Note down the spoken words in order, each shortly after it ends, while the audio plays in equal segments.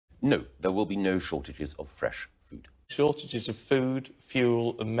No, there will be no shortages of fresh food. Shortages of food,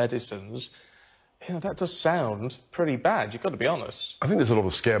 fuel and medicines. You know, that does sound pretty bad, you've got to be honest. I think there's a lot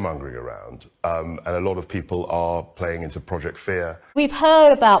of scaremongering around, and a lot of people are playing into Project Fear. We've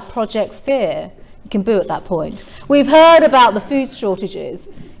heard about Project Fear. You can boo at that point. We've heard about the food shortages.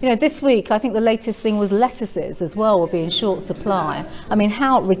 You know, this week, I think the latest thing was lettuces as well will be in short supply. I mean,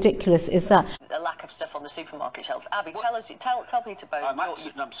 how ridiculous is that? The lack of stuff on the supermarket shelves. Abby, tell Peter Bow.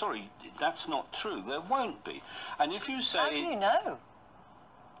 I'm sorry, that's not true. There won't be. And if you say... How do you know?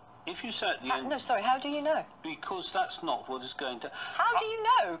 If you say at the end... No, sorry, how do you know? Because that's not what is going to... How do you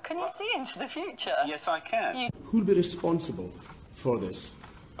know? Can you see into the future? Yes, I can. Who'll be responsible for this?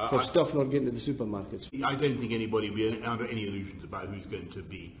 For stuff not getting to the supermarkets? I don't think anybody will be under any illusions about who's going to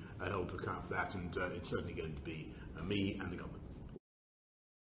be held to account for that, and it's certainly going to be me and the government.